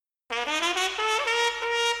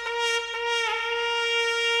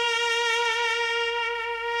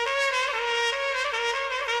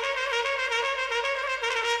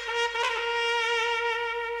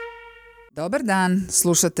Dobar dan,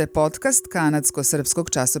 slušate podcast kanadsko-srpskog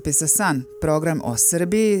časopisa San, program o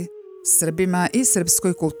Srbiji, Srbima i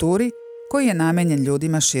srpskoj kulturi koji je namenjen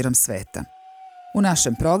ljudima širom sveta. U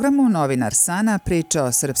našem programu novinar Sana priča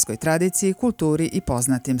o srpskoj tradiciji, kulturi i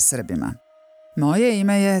poznatim Srbima. Moje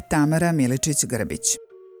ime je Tamara Miličić-Grbić.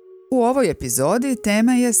 U ovoj epizodi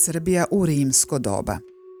tema je Srbija u rimsko doba.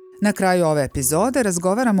 Na kraju ove epizode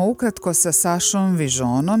razgovaramo ukratko sa Sašom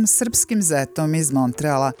Vižonom, srpskim zetom iz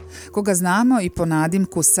Montreala, koga znamo i po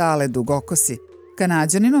nadimku Sale Dugokosi,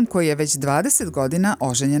 Kanađaninom koji je već 20 godina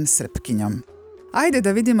oženjen Srpkinjom. Ajde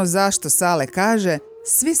da vidimo zašto Sale kaže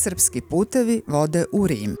svi srpski putevi vode u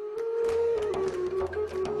Rim.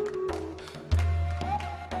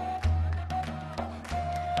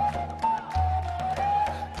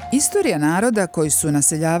 Istorija naroda koji su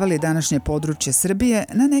naseljavali današnje područje Srbije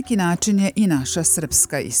na neki način je i naša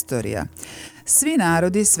srpska istorija. Svi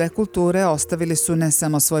narodi, sve kulture ostavili su ne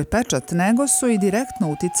samo svoj pečat, nego su i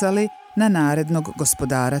direktno uticali na narednog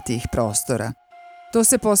gospodara tih prostora. To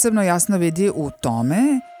se posebno jasno vidi u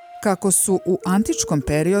tome kako su u antičkom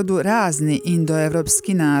periodu razni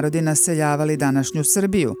indoevropski narodi naseljavali današnju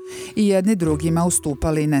Srbiju i jedni drugima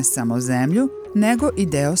ustupali ne samo zemlju, nego i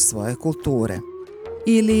deo svoje kulture.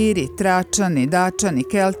 Iliri, Tračani, Dačani,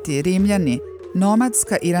 Kelti, Rimljani,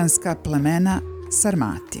 nomadska iranska plemena,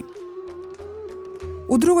 Sarmati.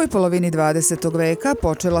 U drugoj polovini 20. veka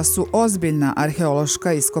počela su ozbiljna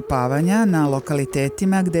arheološka iskopavanja na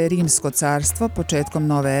lokalitetima gde je Rimsko carstvo početkom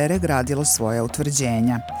nove ere gradilo svoja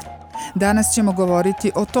utvrđenja. Danas ćemo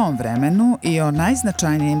govoriti o tom vremenu i o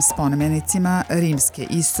najznačajnijim spomenicima rimske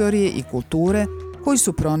istorije i kulture koji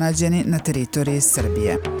su pronađeni na teritoriji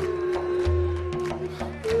Srbije.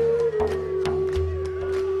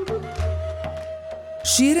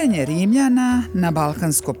 Širenje Rimljana na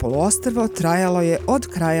Balkansko poluostrvo trajalo je od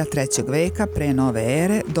kraja 3. veka pre nove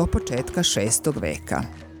ere do početka 6. veka.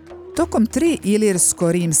 Tokom 3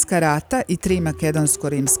 Ilirsko-rimska rata i 3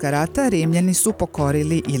 Makedonsko-rimska rata Rimljani su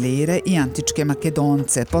pokorili Ilire i antičke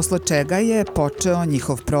Makedonce, posle čega je počeo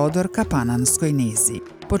njihov prodor ka Panonskoj nizi.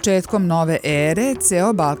 Početkom nove ere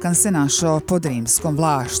ceo Balkan se našao pod rimskom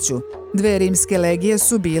vlašću. 2 rimske legije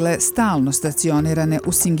su bile stalno stacionirane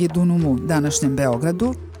u Singidunumu, današnjem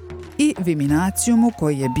Beogradu, i Viminacijumu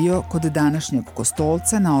koji je bio kod današnjeg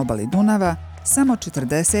Kostolca na obali Dunava, samo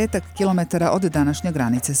 40 km od današnje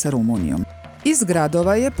granice sa Rumunijom. Iz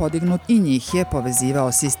gradova je podignut i njih je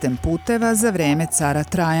povezivao sistem puteva za vreme cara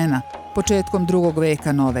Trajana, početkom 2.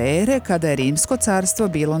 veka nove ere kada je Rimsko carstvo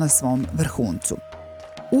bilo na svom vrhuncu.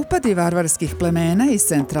 Upadi varvarskih plemena iz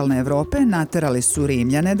centralne Evrope naterali su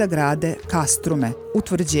Rimljane da grade kastrume,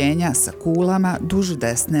 utvrđenja sa kulama duž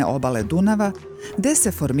desne obale Dunava, gde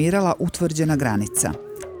se formirala utvrđena granica.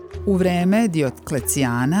 U vreme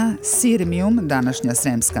Diokleciana, Sirmium, današnja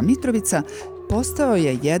Sremska Mitrovica, postao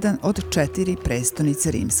je jedan od 4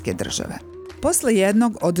 prestonice rimske države. Posle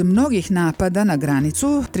jednog od mnogih napada na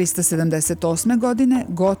granicu 378. godine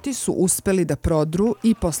Goti su uspeli da prodru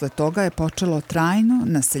i posle toga je počelo trajno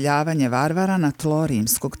naseljavanje varvara na tlo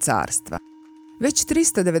Rimskog carstva. Već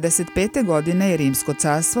 395. godine je Rimsko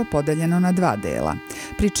carstvo podeljeno na 2 dela,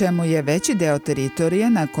 pri čemu je veći deo teritorije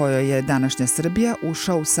na kojoj je današnja Srbija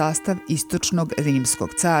ušao u sastav istočnog Rimskog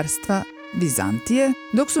carstva, Vizantije,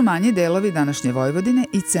 dok su manji delovi današnje Vojvodine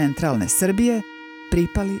i centralne Srbije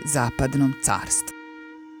pripali zapadnom carstvu.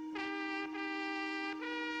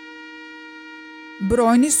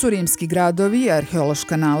 Brojni su rimski gradovi i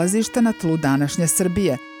arheološka nalazišta na tlu današnje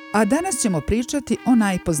Srbije, a danas ćemo pričati o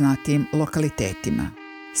najpoznatijim lokalitetima.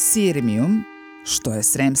 Sirmium, što je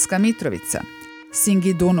Sremska Mitrovica,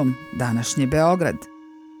 Singidunum, današnji Beograd,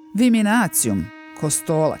 Viminacijum,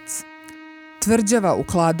 Kostolac, tvrđava u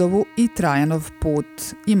Kladovu i Trajanov put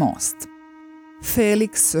i most,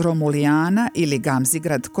 Felix Romulijana ili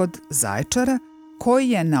Gamzigrad kod Zaječara, koji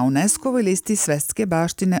je na UNESCO-voj listi svetske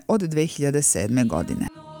baštine od 2007. godine.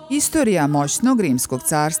 Istorija moćnog Rimskog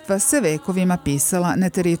carstva se vekovima pisala na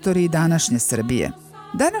teritoriji današnje Srbije.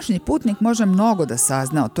 Današnji putnik može mnogo da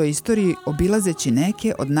sazna o toj istoriji obilazeći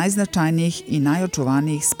neke od najznačajnijih i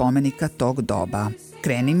najočuvanijih spomenika tog doba.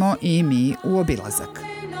 Krenimo i mi u obilazak.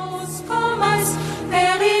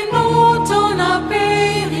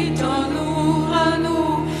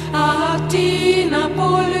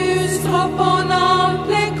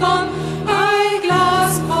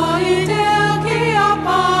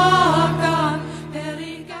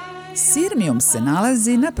 Sirmium se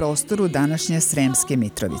nalazi na prostoru današnje Sremske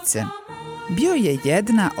Mitrovice. Bio je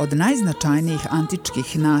jedna od najznačajnijih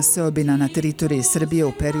antičkih naseobina na teritoriji Srbije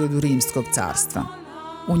u periodu Rimskog carstva.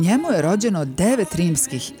 U njemu je rođeno 9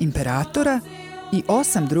 rimskih imperatora i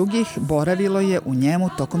 8 drugih boravilo je u njemu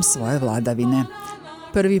tokom svoje vladavine.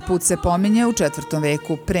 Prvi put se pominje u 4.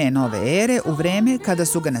 veku pre nove ere, u vreme kada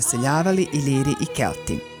su ga naseljavali Iliri i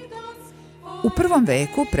Kelti. U 1.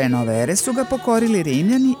 veku pre nove ere su ga pokorili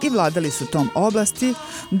Rimljani i vladali su tom oblasti,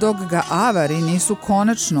 dok ga Avari nisu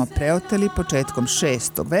konačno preoteli početkom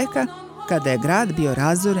 6. veka, kada je grad bio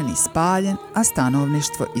razoren i spaljen, a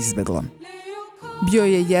stanovništvo izbeglo. Bio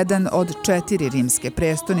je jedan od 4 rimske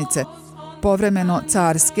prestonice, povremeno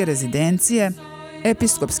carske rezidencije,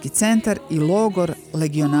 episkopski centar i logor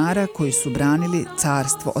legionara koji su branili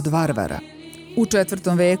carstvo od varvara. U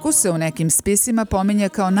 4. veku se u nekim spisima pominje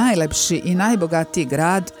kao najlepši i najbogatiji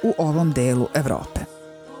grad u ovom delu Evrope.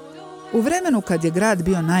 U vremenu kad je grad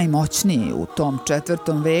bio najmoćniji u tom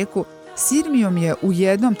 4. veku, Sirmijum je u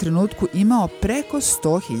jednom trenutku imao preko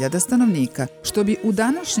 100.000 stanovnika, što bi u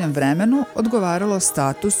današnjem vremenu odgovaralo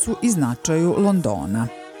statusu i značaju Londona.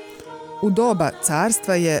 U doba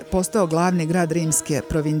carstva je postao glavni grad rimske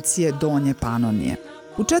provincije Donje Panonije.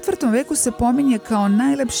 U 4. veku se pominje kao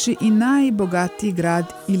najlepši i najbogatiji grad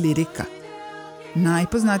Ilirika.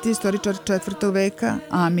 Najpoznatiji istoričar 4. veka,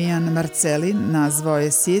 Amijan Marcelin, nazvao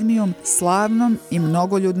je Sirmijum slavnom i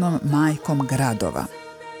mnogoljudnom majkom gradova.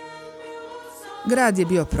 Grad je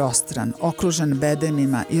bio prostran, okružen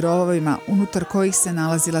bedemima i rovovima unutar kojih se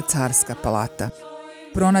nalazila carska palata.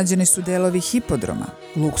 Pronađeni su delovi hipodroma,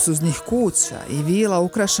 luksuznih kuća i vila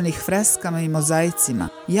ukrašenih freskama i mozaicima,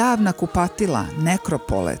 javna kupatila,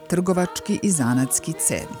 nekropole, trgovački i zanatski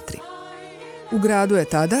centri. U gradu je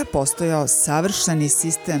tada postojao savršeni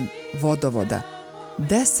sistem vodovoda,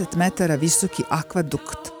 10 metara visoki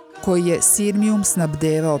akvadukt, koji je Sirmijum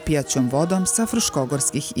snabdevao pijaćom vodom sa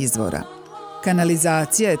fruškogorskih izvora.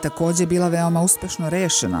 Kanalizacija je također bila veoma uspešno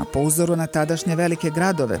rešena po uzoru na tadašnje velike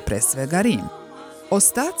gradove, pre svega Rim.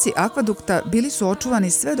 Ostaci akvadukta bili su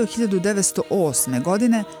očuvani sve do 1908.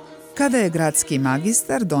 godine, kada je gradski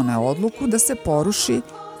magistar doneo odluku da se poruši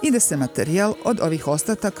i da se materijal od ovih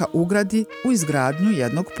ostataka ugradi u izgradnju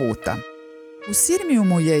jednog puta. U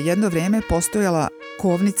Sirmijumu je jedno vreme postojala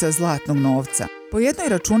kovnica zlatnog novca. Po jednoj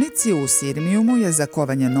računici u Sirmijumu je za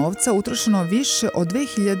kovanje novca utrošeno više od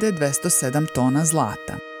 2207 tona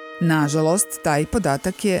zlata. Nažalost, taj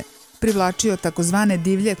podatak je privlačio takozvane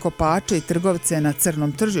divlje kopače i trgovce na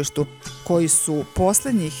crnom tržištu, koji su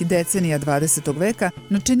poslednjih decenija 20. veka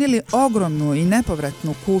načinili ogromnu i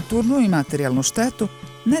nepovratnu kulturnu i materijalnu štetu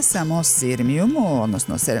ne samo Sirmijumu,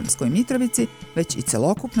 odnosno Sremskoj Mitrovici, već i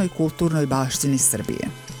celokupnoj kulturnoj baštini Srbije.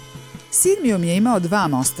 Sirmijum je imao 2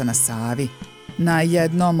 mosta na Savi. Na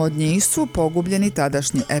jednom od njih su pogubljeni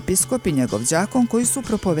tadašnji episkop i njegov đakon koji su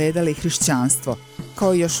propovedali hrišćanstvo,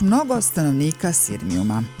 kao i još mnogo stanovnika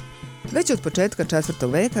Sirmijuma. Već od početka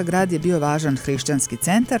 4. veka grad je bio važan hrišćanski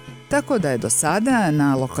centar, tako da je do sada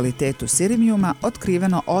na lokalitetu Sirmijuma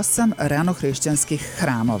otkriveno 8 ranohrišćanskih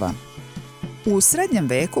hramova. U srednjem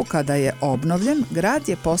veku, kada je obnovljen, grad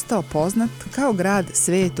je postao poznat kao grad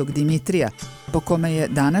Svetog Dimitrija, po kome je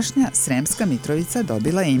današnja Sremska Mitrovica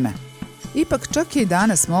dobila ime. Ipak čak je i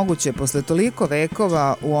danas moguće, posle toliko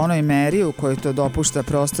vekova, u onoj meri u kojoj to dopušta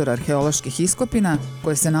prostor arheoloških iskopina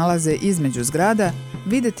koje se nalaze između zgrada,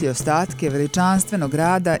 videti ostatke veličanstvenog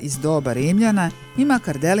grada iz doba Rimljana i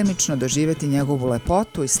makar delimično doživjeti njegovu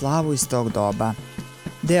lepotu i slavu iz tog doba.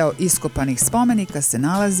 Deo iskopanih spomenika se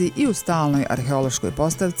nalazi i u stalnoj arheološkoj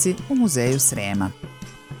postavci u Muzeju Srema.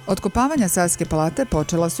 Otkopavanja Savske palate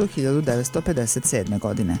počela su 1957.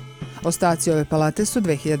 godine. Ostaci ove palate su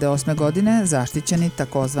 2008. godine zaštićeni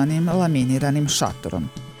takozvanim laminiranim šatorom.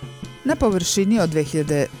 Na površini od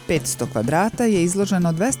 2500 kvadrata je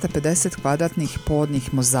izloženo 250 kvadratnih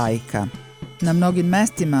podnih mozaika. Na mnogim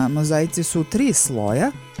mestima mozaici su u 3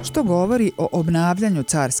 sloja, što govori o obnavljanju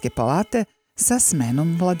carske palate sa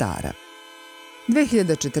smenom vladara.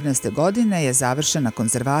 2014. godine je završena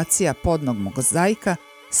konzervacija podnog mozaika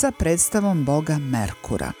sa predstavom boga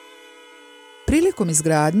Merkura. Prilikom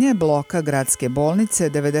izgradnje bloka gradske bolnice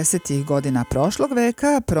 90. godina prošlog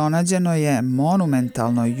veka pronađeno je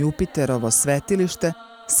monumentalno Jupiterovo svetilište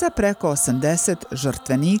sa preko 80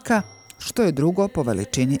 žrtvenika, što je drugo po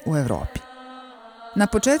veličini u Evropi. Na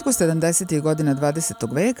početku 70. godina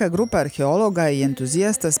 20. veka grupa arheologa i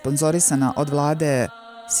entuzijasta sponzorisana od vlade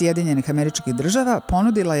Sjedinjenih Američkih Država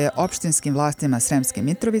ponudila je opštinskim vlastima Sremske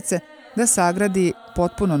Mitrovice da sagradi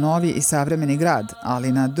potpuno novi i savremeni grad,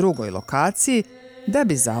 ali na drugoj lokaciji, da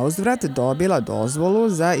bi zauzvrat dobila dozvolu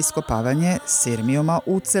za iskopavanje Sirmijuma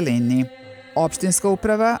u celini. Opštinska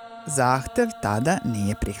uprava zahtev tada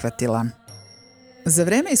nije prihvatila. Za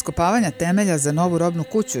vreme iskopavanja temelja za novu robnu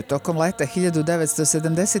kuću tokom leta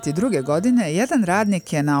 1972. godine, jedan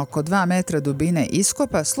radnik je na oko 2 metra dubine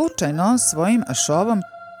iskopa slučajno svojim ašovom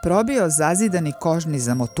probio zazidani kožni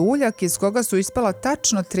zamotuljak iz koga su ispala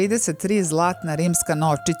tačno 33 zlatna rimska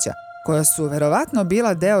novčića, koja su verovatno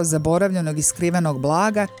bila deo zaboravljenog i skrivenog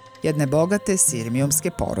blaga jedne bogate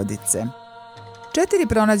sirmijumske porodice. 4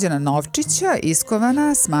 pronađena novčića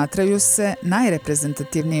iskovana smatraju se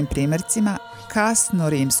najreprezentativnijim primjercima kasno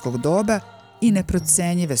rimskog doba i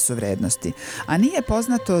neprocenjive su vrednosti, a nije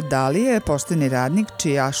poznato da li je pošteni radnik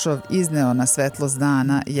čiji ašov izneo na svetlost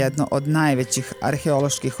dana jedno od najvećih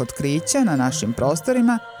arheoloških otkrića na našim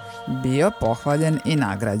prostorima bio pohvaljen i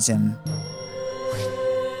nagrađen.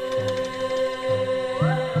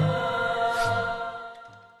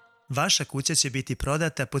 Vaša kuća će biti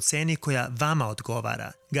prodata po ceni koja vama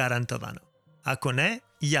odgovara, garantovano. Ako ne,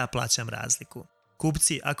 ja plaćam razliku.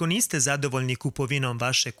 Kupci, ako niste zadovoljni kupovinom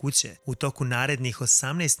vaše kuće u toku narednih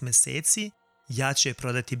 18 meseci, ja ću je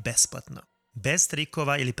prodati besplatno. Bez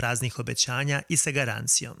trikova ili praznih obećanja i sa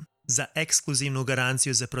garancijom. Za ekskluzivnu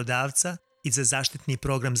garanciju za prodavca i za zaštitni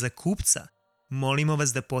program za kupca, molimo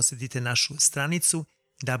vas da posjetite našu stranicu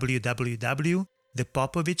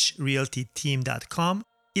www.thepopovichrealtyteam.com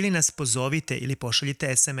ili nas pozovite ili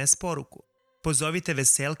pošaljite SMS poruku. Pozovite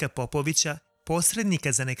Veselka Popovića,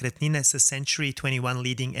 posrednika za nekretnine sa Century 21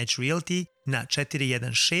 Leading Edge Realty na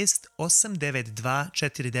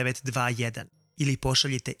 416-892-4921 ili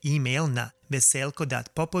pošaljite e-mail na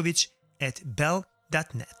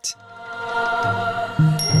veselko.popović@bell.net.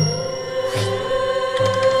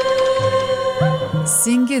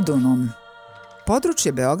 Singidunum.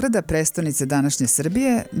 Područje Beograda, prestonice današnje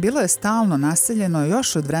Srbije, bilo je stalno naseljeno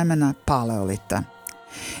još od vremena paleolita.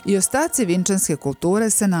 I ostaci vinčanske kulture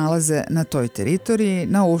se nalaze na toj teritoriji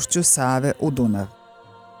na ušću Save u Dunav.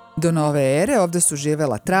 Do nove ere ovdje su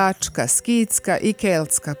živela tračka, skitska i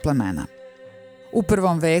keltska plemena. U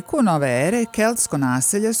 1. veku nove ere keltsko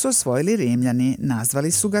naselje su osvojili Rimljani,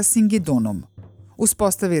 nazvali su ga Singidunum.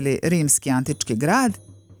 Uspostavili rimski antički grad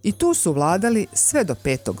i tu su vladali sve do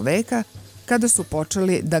 5. veka, kada su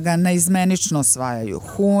počeli da ga naizmenično osvajaju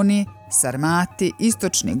Huni, Sarmati,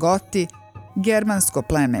 istočni Goti, germansko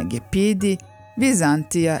pleme Gepidi,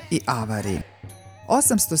 Vizantija i Avari.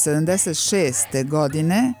 876.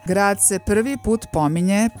 godine grad se prvi put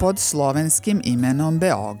pominje pod slovenskim imenom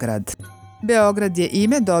Beograd. Beograd je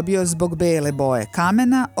ime dobio zbog bele boje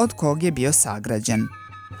kamena od kog je bio sagrađen,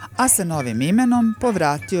 a sa novim imenom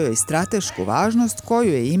povratio je i stratešku važnost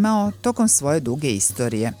koju je imao tokom svoje duge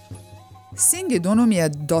istorije. Singidunum je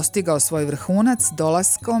dostigao svoj vrhunac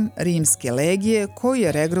dolaskom rimske legije koju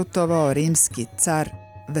je regrutovao rimski car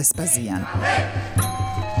Vespazijan.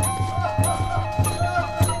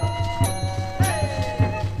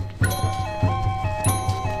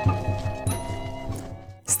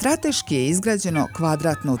 Strateški je izgrađeno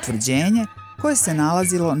kvadratno utvrđenje koje se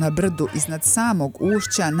nalazilo na brdu iznad samog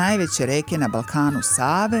ušća najveće reke na Balkanu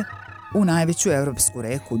Save, u najveću evropsku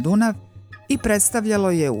reku Dunav, i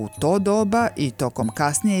predstavljalo je u to doba i tokom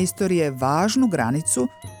kasnije istorije važnu granicu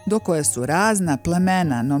do koje su razna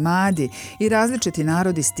plemena, nomadi i različiti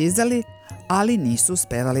narodi stizali, ali nisu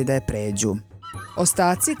uspevali da je pređu.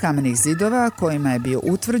 Ostaci kamenih zidova kojima je bio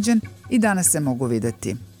utvrđen i danas se mogu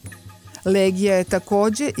vidjeti. Legija je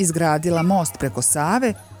također izgradila most preko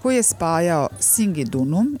Save koji je spajao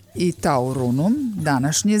Singidunum i Taurunum,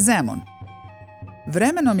 današnji Zemun.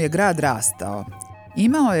 Vremenom je grad rastao.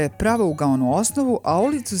 Imao je pravougaonu osnovu, a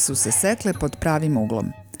ulice su se sekle pod pravim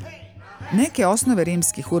uglom. Neke osnove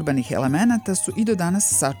rimskih urbanih elemenata su i do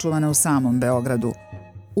danas sačuvane u samom Beogradu.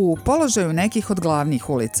 U položaju nekih od glavnih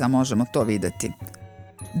ulica možemo to vidjeti.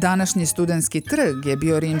 Današnji Studentski trg je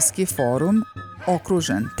bio rimski forum,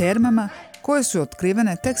 okružen termama, koje su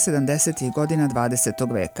otkrivene tek 70. godina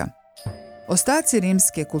 20. veka. Ostaci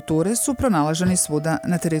rimske kulture su pronalaženi svuda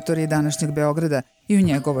na teritoriji današnjeg Beograda i u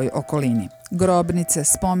njegovoj okolini. Grobnice,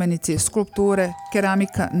 spomenici, skulpture,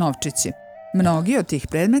 keramika, novčići. Mnogi od tih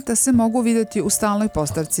predmeta se mogu vidjeti u stalnoj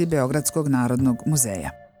postavci Beogradskog narodnog muzeja.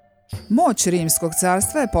 Moć Rimskog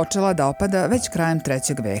carstva je počela da opada već krajem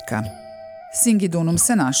 3. veka. Singidunum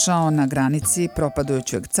se našao na granici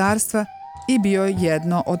propadajućeg carstva i bio je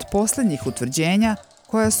jedno od posljednjih utvrđenja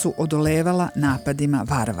koja su odolevala napadima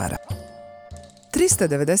varvara.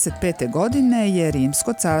 395. godine je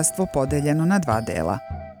Rimsko carstvo podeljeno na 2 dela,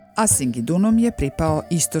 a Singidunum je pripao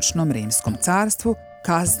istočnom Rimskom carstvu,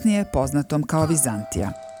 kasnije poznatom kao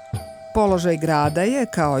Vizantija. Položaj grada je,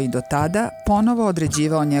 kao i do tada, ponovo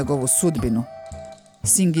određivao njegovu sudbinu.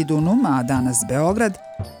 Singidunum, a danas Beograd,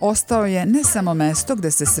 ostao je ne samo mesto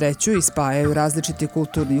gde se sreću i spajaju različiti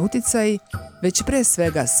kulturni uticaji, već pre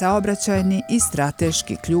svega saobraćajni i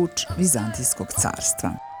strateški ključ Vizantijskog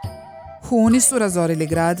carstva. Huni su razorili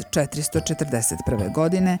grad 441.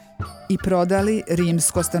 godine i prodali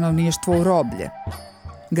rimsko stanovništvo u roblje.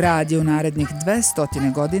 Grad je u narednih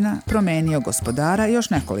 200 godina promenio gospodara još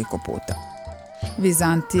nekoliko puta.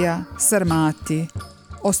 Vizantija, Sarmati,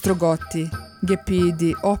 Ostrogoti,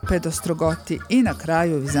 Gepidi, opet Ostrogoti i na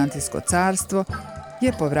kraju Vizantijsko carstvo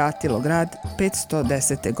je povratilo grad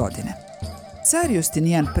 510. godine. Car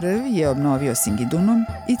Justinijan I je obnovio Singidunum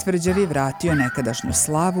i tvrđavi vratio nekadašnju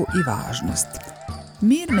slavu i važnost.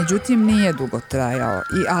 Mir, međutim, nije dugo trajao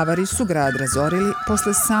i Avari su grad razorili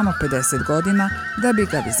posle samo 50 godina da bi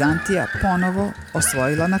ga Vizantija ponovo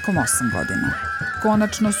osvojila nakon 8 godina.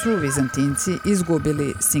 Konačno su Vizantinci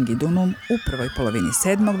izgubili Singidunum u prvoj polovini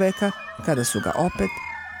 7. veka kada su ga opet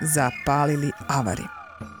zapalili Avari.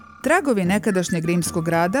 Tragovi nekadašnjeg rimskog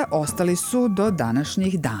grada ostali su do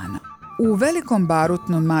današnjih dana. U velikom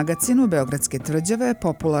barutnom magacinu Beogradske tvrđave,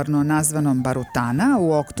 popularno nazvanom Barutana,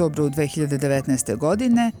 u oktobru 2019.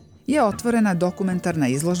 godine je otvorena dokumentarna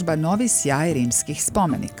izložba Novi sjaj rimskih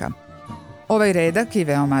spomenika. Ovaj redak i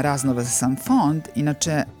veoma raznovrsan fond,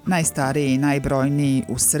 inače najstariji i najbrojniji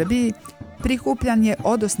u Srbiji, prikupljan je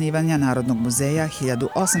od osnivanja Narodnog muzeja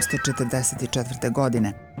 1844.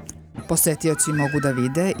 godine. Posetioci mogu da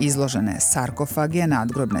vide izložene sarkofage,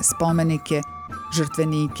 nadgrobne spomenike,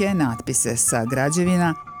 žrtvenike, natpise sa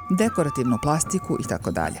građevina, dekorativnu plastiku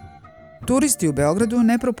itd. Turisti u Beogradu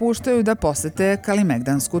ne propuštaju da posete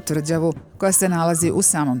Kalimegdansku tvrđavu koja se nalazi u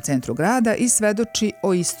samom centru grada i svedoči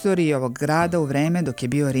o istoriji ovog grada u vreme dok je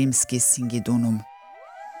bio rimski Singidunum.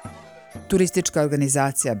 Turistička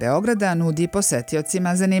organizacija Beograda nudi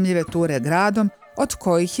posetiocima zanimljive ture gradom, od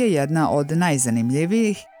kojih je jedna od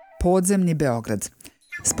najzanimljivijih Podzemni Beograd.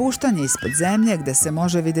 Spuštanje ispod zemlje gde se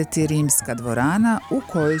može videti rimska dvorana u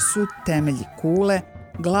kojoj su temelji kule,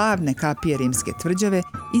 glavne kapije rimske tvrđave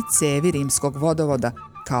i cevi rimskog vodovoda,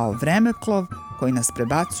 kao vremeplov koji nas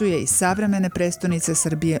prebacuje iz savremene prestonice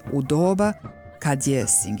Srbije u doba kad je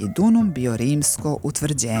Singidunum bio rimsko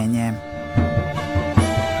utvrđenje.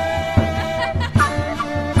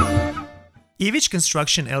 Ivić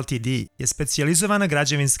Construction Ltd. Je specijalizovana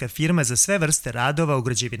građevinska firma za sve vrste radova u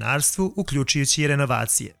građevinarstvu, uključujući i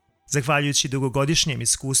renovacije. Zahvaljujući dugogodišnjem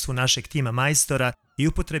iskustvu našeg tima majstora i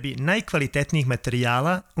upotrebi najkvalitetnijih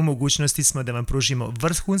materijala, u mogućnosti smo da vam pružimo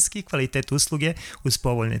vrhunski kvalitet usluge uz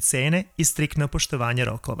povoljne cene i striktno poštovanje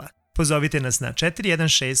rokova. Pozovite nas na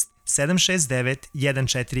 416 769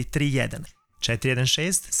 1431.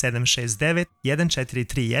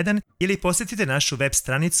 416-769-1431 ili posjetite našu web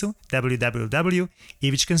stranicu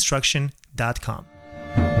www.ivićconstruction.com.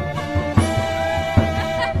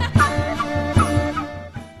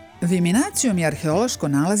 Viminacijum je arheološko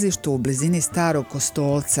nalazište u blizini Starog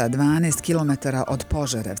Kostolca, 12 km od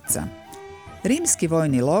Požarevca. Rimski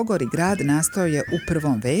vojni logor i grad nastao je u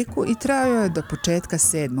 1. veku i trajao je do početka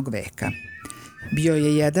 7. veka. Bio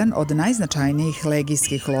je jedan od najznačajnijih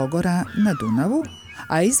legijskih logora na Dunavu,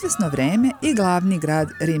 a izvesno vreme i glavni grad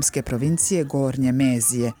rimske provincije Gornje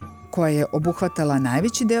Mezije, koja je obuhvatala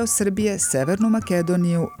najveći deo Srbije, Severnu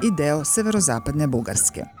Makedoniju i deo severozapadne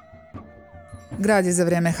Bugarske. Grad je za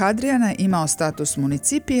vreme Hadrijana imao status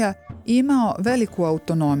municipija i imao veliku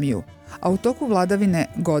autonomiju, a u toku vladavine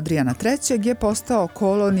Godrijana III. Je postao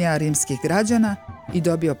kolonija rimskih građana i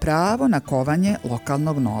dobio pravo na kovanje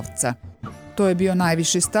lokalnog novca. To je bio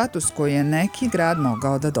najviši status koji je neki grad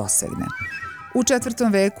mogao da dosegne. U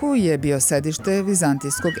 4. veku je bio sedište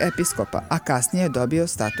vizantijskog episkopa, a kasnije je dobio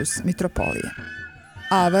status mitropolije.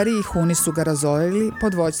 Avari i Huni su ga razorili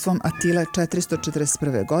pod vođstvom Atile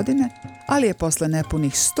 441. godine, ali je posle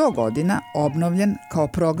nepunih 100 godina obnovljen kao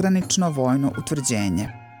progranično vojno utvrđenje.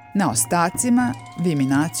 Na ostacima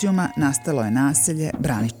Viminacijuma nastalo je naselje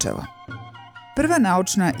Braničevo. Prva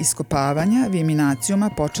naučna iskopavanja Viminacijuma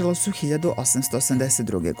počelo su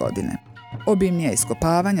 1882. godine. Obimnija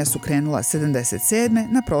iskopavanja su krenula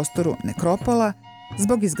 77. na prostoru nekropola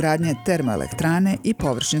zbog izgradnje termoelektrane i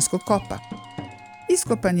površinskog kopa.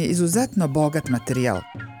 Iskopan je izuzetno bogat materijal.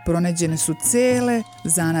 Pronađene su cele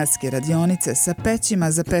zanatske radionice sa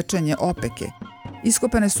pećima za pečenje opeke.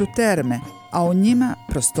 Iskopane su terme, a u njima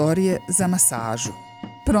prostorije za masažu.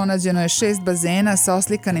 Pronađeno je 6 bazena sa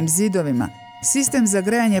oslikanim zidovima, sistem za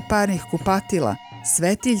grejanje parnih kupatila,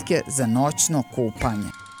 svetiljke za noćno kupanje.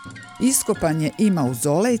 Iskopan je i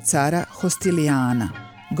mauzolej cara Hostilijana,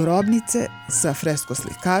 grobnice sa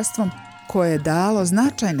freskoslikarstvom koje je dalo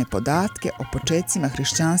značajne podatke o počecima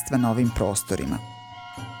hrišćanstva na ovim prostorima.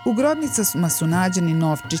 U grobnicama su nađeni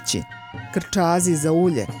novčići, krčazi za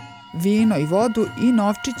ulje, vino i vodu i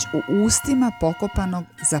novčić u ustima pokopanog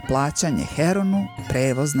za plaćanje Heronu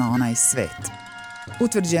prevoz na onaj svet.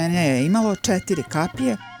 Utvrđenje je imalo 4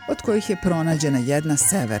 kapije, od kojih je pronađena jedna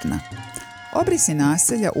severna. Obrisi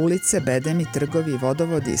naselja, ulice, bedemi, trgovi,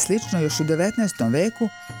 vodovodi i slično još u 19. veku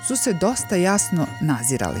su se dosta jasno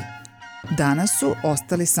nazirali. Danas su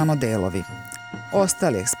ostali samo delovi.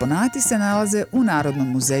 Ostali eksponati se nalaze u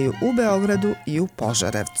Narodnom muzeju u Beogradu i u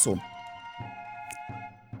Požarevcu.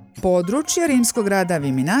 Područje rimskog grada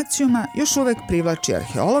Viminacijuma još uvek privlači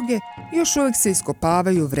arheologe i još uvek se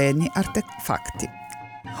iskopavaju vredni artefakti.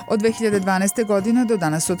 Od 2012. godine do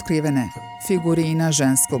danas su otkrivene figurina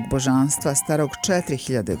ženskog božanstva starog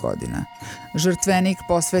 4000 godina, žrtvenik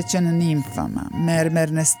posvećen nimfama,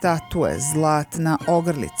 mermerne statue, zlatna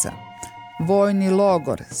ogrlica, vojni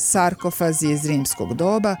logor, sarkofazi iz rimskog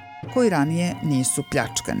doba koji ranije nisu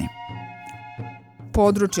pljačkani.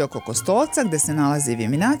 Područje oko Kostolca, gde se nalazi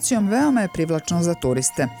Viminacijum, veoma je privlačno za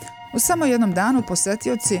turiste. U samo jednom danu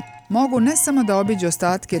posetioci mogu ne samo da obiđu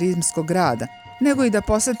ostatke rimskog grada, nego i da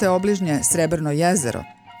posete obližnje Srebrno jezero,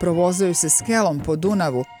 provozaju se skelom po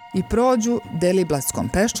Dunavu i prođu Deliblatskom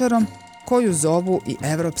peščarom, koju zovu i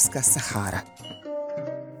Evropska Sahara.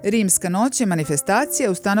 Rimska noć je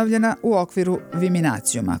manifestacija ustanovljena u okviru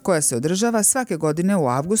Viminacijuma, koja se održava svake godine u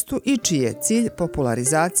avgustu i čiji je cilj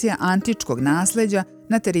popularizacija antičkog nasleđa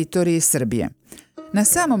na teritoriji Srbije. Na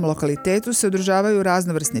samom lokalitetu se održavaju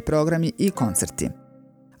raznovrsni programi i koncerti.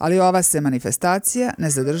 Ali ova se manifestacija ne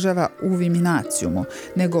zadržava u Viminacijumu,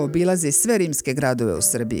 nego obilazi sve rimske gradove u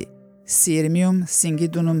Srbiji. Sirmium,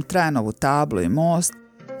 Singidunum, Trajanovu tablu i most,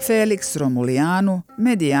 Felix Romulijanu,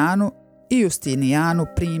 Medijanu i Justinijanu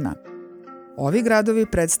Prima. Ovi gradovi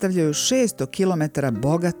predstavljaju 600 km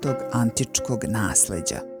bogatog antičkog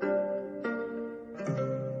nasleđa.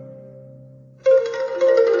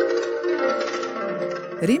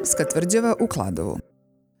 Rimska tvrđava u Kladovu.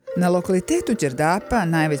 Na lokalitetu Đerdapa,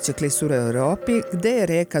 najveće klisure u Europi, gde je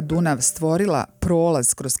reka Dunav stvorila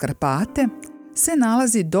prolaz kroz Karpate, se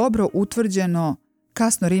nalazi dobro utvrđeno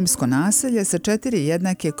kasnorimsko naselje sa 4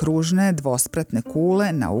 jednake kružne dvospratne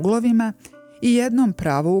kule na uglovima i jednom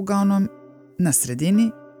pravougaonom na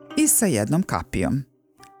sredini i sa jednom kapijom.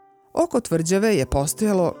 Oko tvrđave je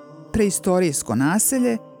postojalo preistorijsko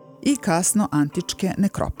naselje i kasno antičke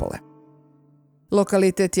nekropole.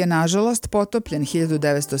 Lokalitet je nažalost potopljen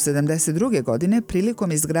 1972. godine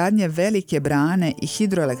prilikom izgradnje velike brane i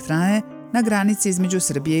hidroelektrane na granici između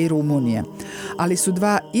Srbije i Rumunije, ali su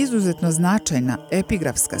 2 izuzetno značajna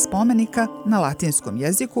epigrafska spomenika na latinskom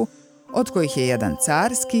jeziku, od kojih je jedan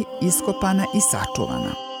carski, iskopana i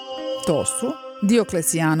sačuvana. To su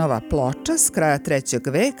Dioklecijanova ploča s kraja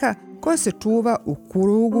 3. veka koja se čuva u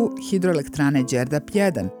krugu hidroelektrane Đerdap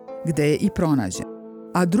 1, gde je i pronađen.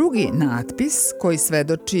 A drugi natpis koji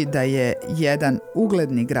svedoči da je jedan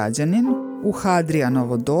ugledni građanin u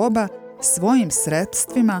Hadrijanovo doba svojim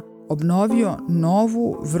sredstvima obnovio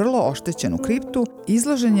novu, vrlo oštećenu kriptu,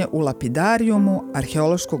 izložen je u lapidarijumu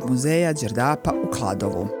Arheološkog muzeja Đerdapa u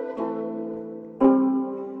Kladovu.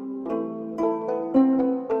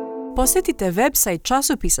 Posetite website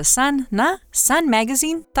časopisa San na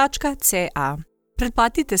sanmagazine.ca.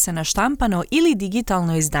 Pretplatite se na štampano ili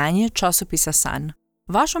digitalno izdanje časopisa San.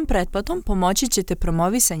 Vašom pretplatom pomoći ćete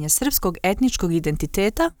promovisanje srpskog etničkog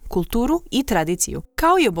identiteta, kulturu i tradiciju,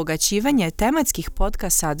 kao i obogaćivanje tematskih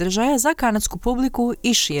podcast sadržaja za kanadsku publiku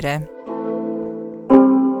i šire.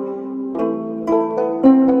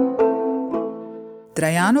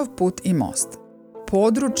 Trajanov put i most.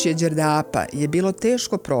 Područje Đerdapa je bilo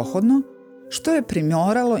teško prohodno, što je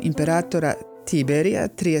primoralo imperatora Tiberija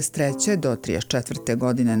 33. do 34.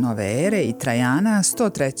 godine nove ere i Trajana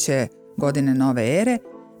 103. godine nove ere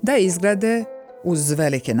da izgrade uz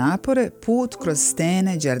velike napore put kroz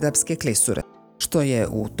stene Đerdapske klisure, što je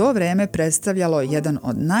u to vreme predstavljalo jedan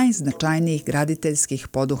od najznačajnijih graditeljskih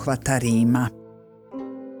poduhvata Rima.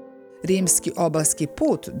 Rimski obalski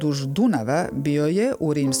put duž Dunava bio je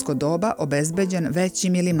u rimsko doba obezbeđen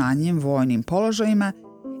većim ili manjim vojnim položajima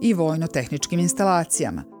i vojno-tehničkim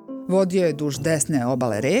instalacijama. Vodio je duž desne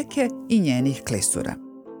obale reke i njenih klisura.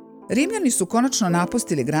 Rimljani su konačno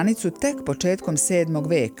napustili granicu tek početkom 7.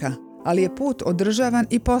 veka, ali je put održavan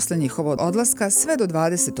i posle njihovog odlaska sve do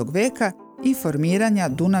 20. veka i formiranja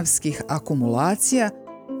dunavskih akumulacija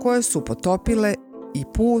koje su potopile i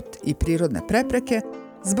put i prirodne prepreke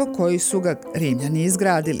zbog kojih su ga Rimljani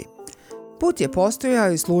izgradili. Put je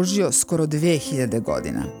postojao i služio skoro 2000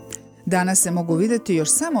 godina. Danas se mogu vidjeti još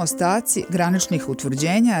samo ostaci graničnih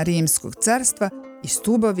utvrđenja Rimskog carstva i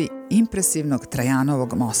stubovi impresivnog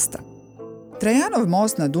Trajanovog mosta. Trajanov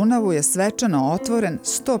most na Dunavu je svečano otvoren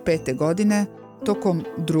 105. godine tokom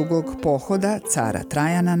drugog pohoda cara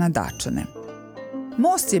Trajana na Dačane.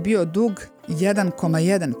 Most je bio dug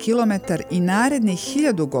 1,1 km i narednih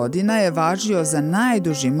 1000 godina je važio za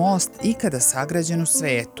najduži most ikada sagrađen u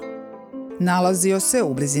svetu. Nalazio se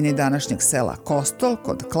u blizini današnjeg sela Kostol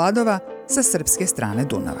kod Kladova sa srpske strane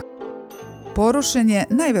Dunava. Porušen je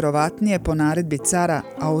najverovatnije po naredbi cara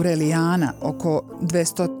Aurelijana oko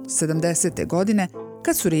 270. godine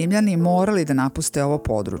kad su Rimljani morali da napuste ovo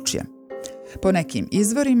područje. Po nekim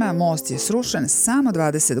izvorima most je srušen samo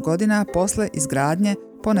 20 godina posle izgradnje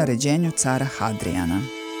po naređenju cara Hadrijana.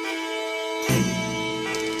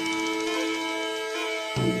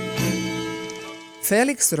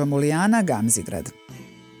 Felix Romulijana Gamzigrad.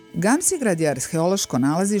 Gamzigrad je arheološko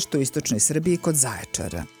nalazište u istočnoj Srbiji kod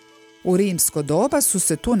Zaječara. U rimsko doba su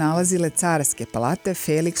se tu nalazile carske palate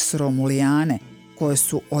Felix Romulijane, koje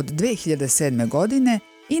su od 2007. godine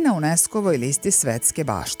i na UNESCO-voj listi svetske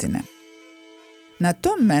baštine. Na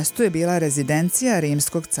tom mestu je bila rezidencija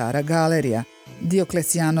rimskog cara Galerija,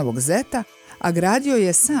 Dioklecijanovog zeta, a gradio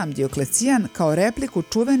je sam Dioklecijan kao repliku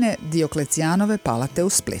čuvene Dioklecijanove palate u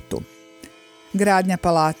Splitu. Gradnja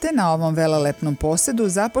palate na ovom velelepnom posedu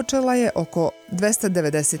započela je oko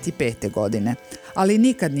 295. godine, ali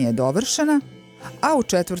nikad nije dovršena, a u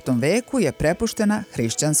 4. veku je prepuštena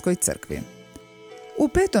hrišćanskoj crkvi. U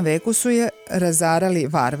 5. veku su je razarali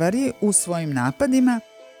varvari u svojim napadima,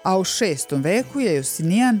 a u 6. veku je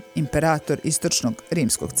Justinijan, imperator istočnog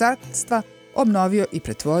rimskog carstva, obnovio i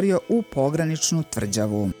pretvorio u pograničnu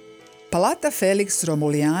tvrđavu. Palata Felix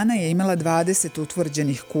Romulijana je imala 20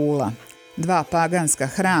 utvrđenih kula, 2 paganska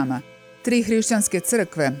hrama, 3 hrišćanske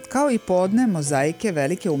crkve, kao i podne mozaike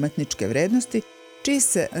velike umetničke vrednosti, čiji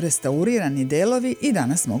se restaurirani delovi i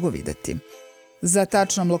danas mogu videti. Za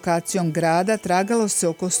tačnom lokacijom grada tragalo se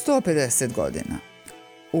oko 150 godina.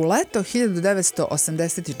 U leto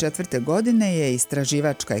 1984. godine je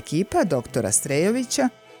istraživačka ekipa doktora Strejovića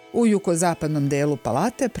u jugozapadnom delu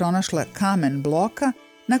palate pronašla kamen bloka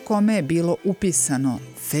na kome je bilo upisano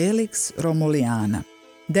Felix Romulijana.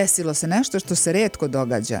 Desilo se nešto što se retko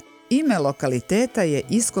događa. Ime lokaliteta je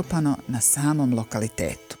iskopano na samom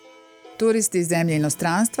lokalitetu. Turisti iz zemlje i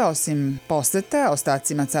inostranstva, osim posete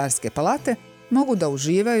ostacima carske palate, mogu da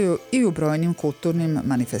uživaju i u brojnim kulturnim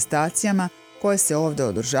manifestacijama koje se ovde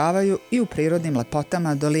održavaju i u prirodnim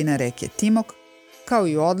lepotama doline reke Timok, kao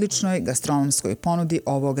i u odličnoj gastronomskoj ponudi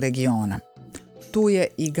ovog regiona. Tu je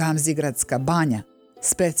i Gamzigradska banja,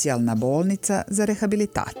 specijalna bolnica za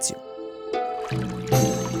rehabilitaciju.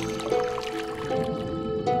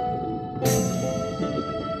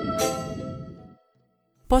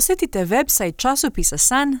 Posetite website časopisa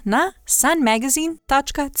San na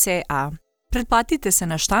sanmagazine.ca. Pretplatite se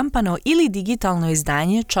na štampano ili digitalno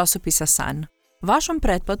izdanje časopisa San. Vašom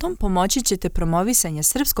pretplatom pomoći ćete promovisanje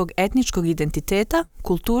srpskog etničkog identiteta,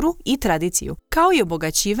 kulturu i tradiciju, kao i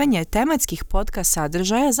obogaćivanje tematskih podcast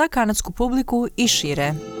sadržaja za kanadsku publiku i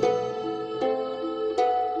šire.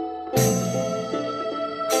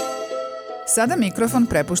 Sada mikrofon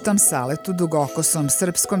prepuštam Saletu Dugokosom,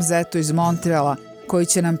 srpskom zetu iz Montreala, koji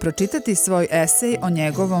će nam pročitati svoj esej o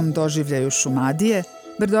njegovom doživljaju Šumadije,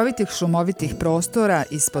 brdovitih šumovitih prostora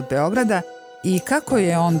ispod Beograda i kako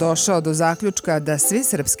je on došao do zaključka da svi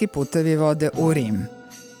srpski putevi vode u Rim.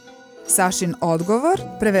 Sašin odgovor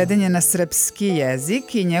preveden je na srpski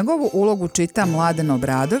jezik i njegovu ulogu čita Mladen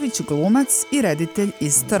Obradović, glumac i reditelj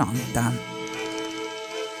iz Toronta.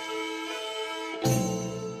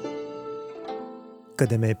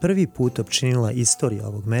 Kada me je prvi put opčinila istorija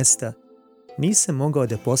ovog mesta, nisam mogao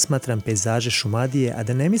da posmatram pejzaže Šumadije, a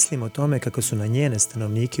da ne mislim o tome kako su na njene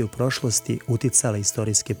stanovnike u prošlosti uticale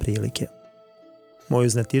istorijske prilike. Moju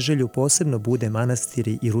znatiželju posebno bude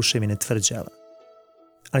manastiri i ruševine tvrđava.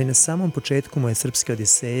 Ali na samom početku moje srpske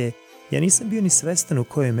odiseje ja nisam bio ni svestan u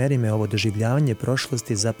kojoj meri me ovo doživljavanje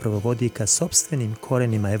prošlosti zapravo vodi ka sopstvenim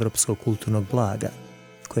korenima evropskog kulturnog blaga,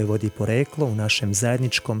 koje vodi poreklo u našem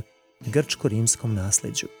zajedničkom grčko-rimskom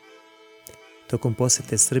nasleđu. Tokom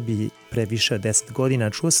posete Srbiji pre više od 10 godina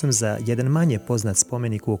čuo sam za jedan manje poznat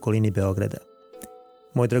spomenik u okolini Beograda.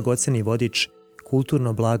 Moj dragoceni vodič,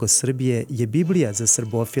 kulturno blago Srbije, je Biblija za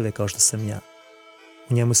srbofile kao što sam ja.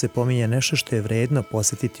 U njemu se pominje nešto što je vredno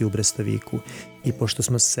posetiti u Brestoviku i pošto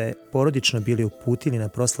smo se porodično bili uputili na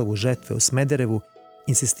proslavu žetve u Smederevu,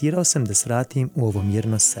 insistirao sam da svratim u ovo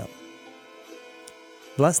mirno selo.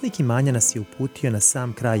 Vlasnik imanja nas je uputio na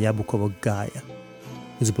sam kraj Jabukovog gaja,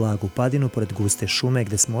 uz blagu padinu pored guste šume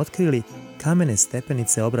gde smo otkrili kamene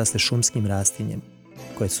stepenice obrasle šumskim rastinjem,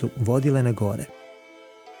 koje su vodile na gore.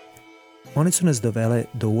 One su nas dovele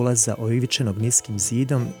do ulaza oivičenog niskim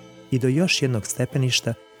zidom i do još jednog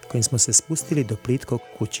stepeništa kojim smo se spustili do plitkog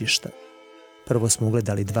kućišta. Prvo smo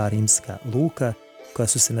ugledali 2 rimska luka koja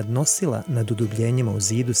su se nadnosila nad udubljenjima u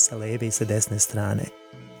zidu sa leve i sa desne strane,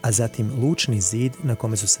 a zatim lučni zid na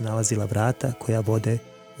kome su se nalazila vrata koja vode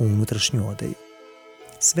u unutrašnju odeju.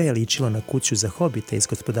 Sve je ličilo na kuću za hobite iz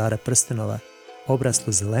Gospodara prstenova,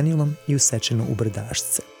 obraslu zelenilom i usečenu u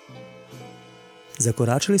brdašce.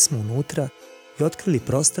 Zakoračili smo unutra i otkrili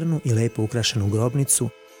prostranu i lepo ukrašenu grobnicu, u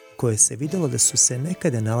kojoj se vidjelo da su se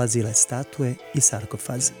nekada nalazile statue i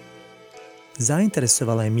sarkofazi.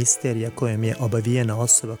 Zainteresovala je misterija kojom je obavijena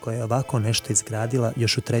osoba koja je ovako nešto izgradila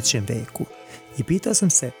još u 3. veku i pitao sam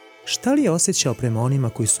se šta li je osjećao prema onima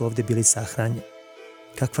koji su ovdje bili sahranjeni.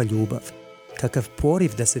 Kakva ljubav, kakav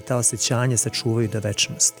poriv da se ta osjećanja sačuvaju do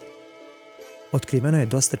večnosti. Otkriveno je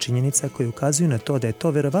dosta činjenica koje ukazuju na to da je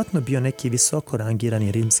to verovatno bio neki visoko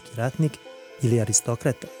rangirani rimski ratnik ili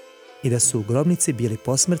aristokrata i da su u grobnici bili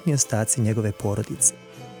posmrtni ostaci njegove porodice.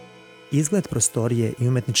 Izgled prostorije i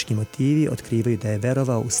umetnički motivi otkrivaju da je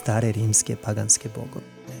verovao u stare rimske paganske bogove.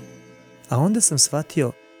 A onda sam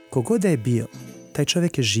shvatio, kogod da je bio, taj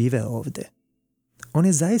čovjek je živeo ovdje. On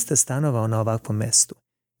je zaista stanovao na ovakvom mestu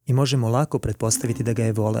i možemo lako pretpostaviti da ga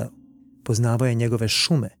je voleo. Poznavao je njegove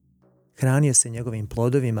šume, hranio se njegovim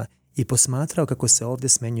plodovima i posmatrao kako se ovdje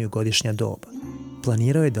smenjuju godišnja doba.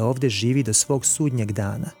 Planirao je da ovdje živi do svog sudnjeg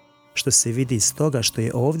dana, što se vidi iz toga što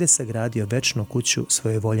je ovdje sagradio večnu kuću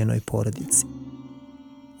svojoj voljenoj porodici.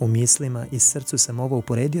 U mislima i srcu sam ovo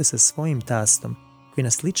uporedio sa svojim tastom, koji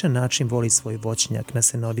na sličan način voli svoj voćnjak na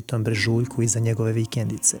senovitom brežuljku iza njegove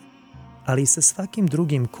vikendice, ali i sa svakim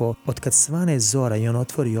drugim ko, otkad svane zora i on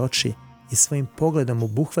otvori oči i svojim pogledom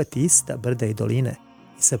obuhvati ista brda i doline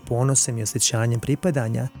i sa ponosom i osjećanjem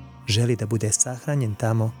pripadanja želi da bude sahranjen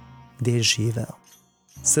tamo gdje je živeo.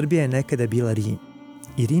 Srbija je nekada bila Rim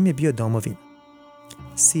i Rim je bio domovina.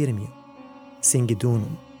 Sirmiju,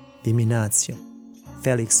 Singidunum, Viminacijum,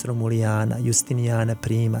 Felix Romulijana, Justinijana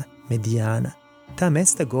Prima, Medijana. Ta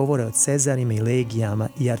mesta govore o Cezarima i legijama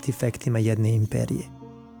i artefaktima jedne imperije.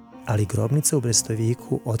 Ali grobnica u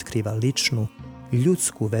Brestoviku otkriva ličnu,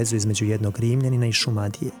 ljudsku vezu između jednog Rimljanina i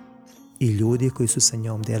Šumadije i ljudi koji su sa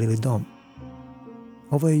njom delili dom.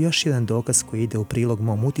 Ovo je još jedan dokaz koji ide u prilog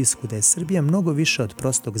mom utisku da je Srbija mnogo više od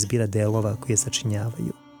prostog zbira delova koje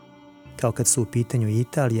sačinjavaju. Kao kad su u pitanju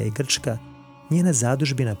Italija i Grčka, njena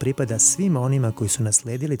zadužbina pripada svima onima koji su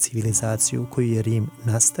nasledili civilizaciju koju je Rim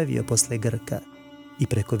nastavio posle Grka i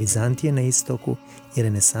preko Vizantije na istoku i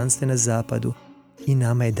renesanse na zapadu i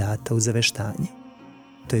nama je data u zaveštanje.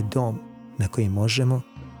 To je dom na koji možemo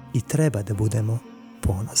i treba da budemo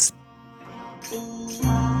ponosni.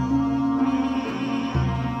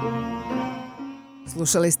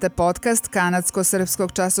 Slušali ste podcast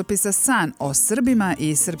kanadsko-srpskog časopisa San o Srbima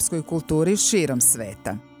i srpskoj kulturi širom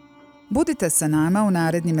sveta. Budite sa nama u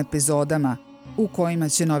narednim epizodama u kojima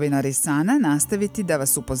će novinari Sana nastaviti da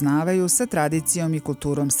vas upoznavaju sa tradicijom i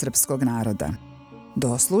kulturom srpskog naroda.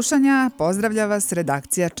 Do slušanja, pozdravlja vas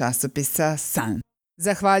redakcija časopisa San.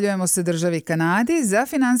 Zahvaljujemo se državi Kanadi za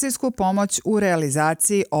finansijsku pomoć u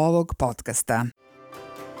realizaciji ovog podcasta.